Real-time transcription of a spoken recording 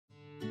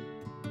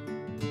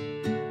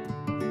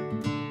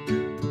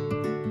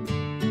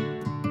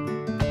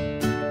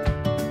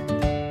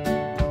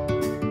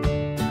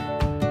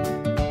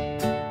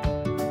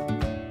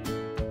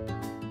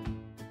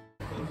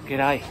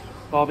G'day,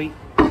 Bobby,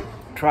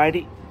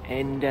 tradie,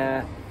 and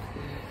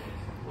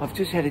I've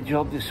just had a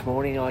job this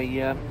morning. I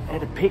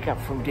had a pickup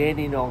from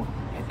Dandenong,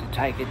 had to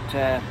take it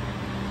a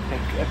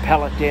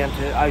pallet down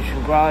to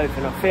Ocean Grove,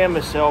 and I found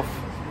myself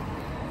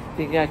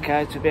thinking,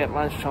 okay, it's about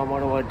lunchtime, what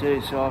do I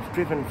do? So I've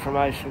driven from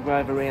Ocean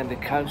Grove around the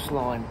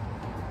coastline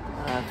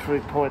through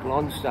Point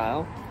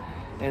Lonsdale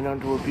and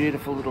onto a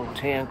beautiful little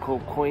town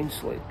called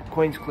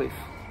Queenscliff.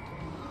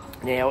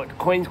 Now at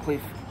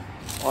Queenscliff,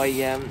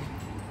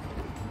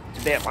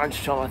 it's about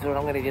lunchtime. I thought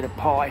I'm going to get a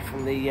pie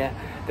from the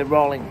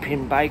Rolling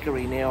Pin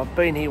Bakery. Now I've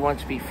been here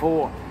once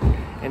before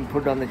and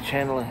put it on the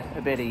channel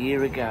about a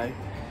year ago,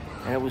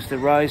 and it was the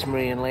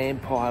rosemary and lamb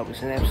pie. It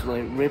was an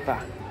absolute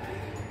ripper.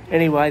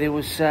 Anyway, there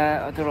was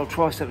I thought I'll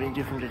try something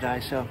different today,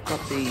 so I've got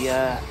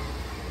the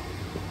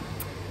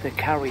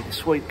curry, the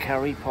sweet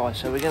curry pie.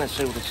 So we're going to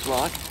see what it's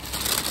like.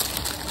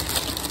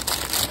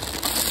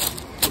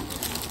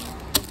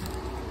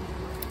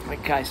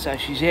 Okay, so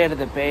she's out of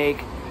the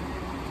bag.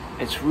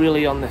 It's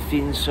really on the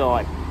thin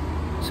side,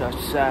 so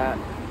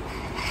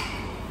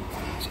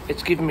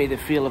it's giving me the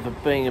feel of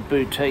it being a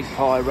boutique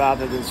pie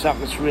rather than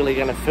something that's really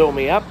going to fill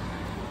me up.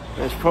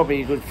 But it's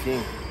probably a good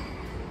thing.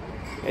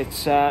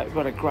 It's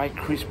got a great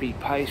crispy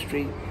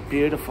pastry,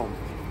 beautiful,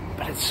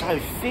 but it's so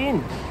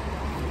thin.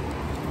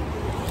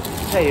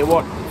 Tell you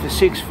what, for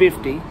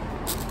 $6.50,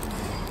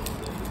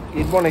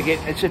 you'd want to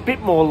get. It's a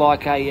bit more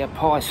like a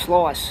pie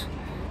slice.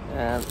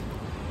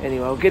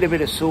 Anyway, I'll get a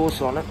bit of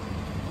sauce on it.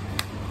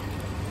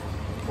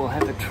 We'll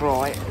have a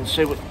try and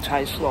see what it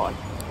tastes like.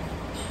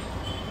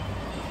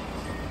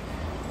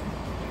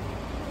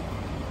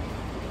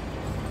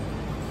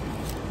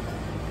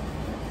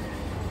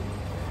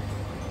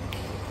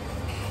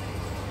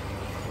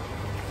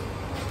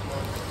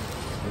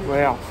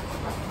 Wow,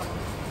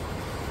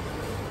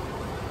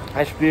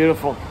 that's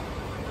beautiful.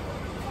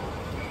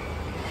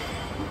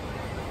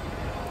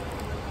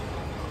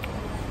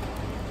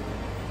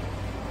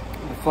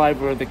 The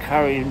flavour of the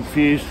curry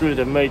infused through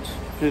the meats,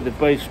 through the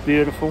beef's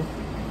beautiful.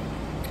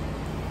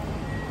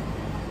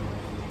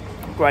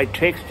 Great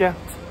texture.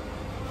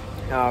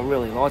 Oh, I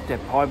really like that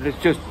pie, but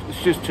it's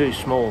just too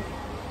small.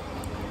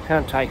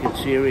 Can't take it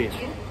serious.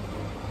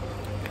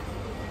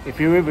 If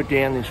you're ever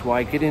down this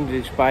way, get into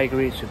this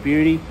bakery. It's a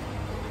beauty,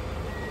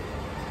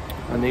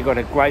 and they've got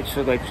a great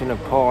selection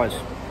of pies.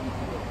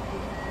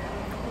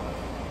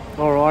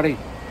 Alrighty,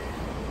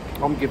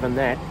 I'm giving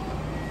that,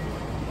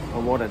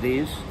 on what it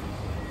is,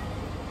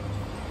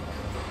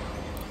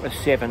 a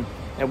 7.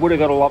 It would have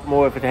got a lot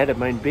more if it had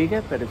been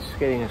bigger, but it's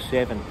getting a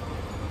 7.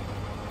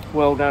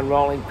 Well done,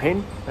 Rolling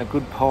Pin, a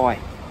good pie.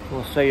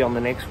 We'll see you on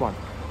the next one.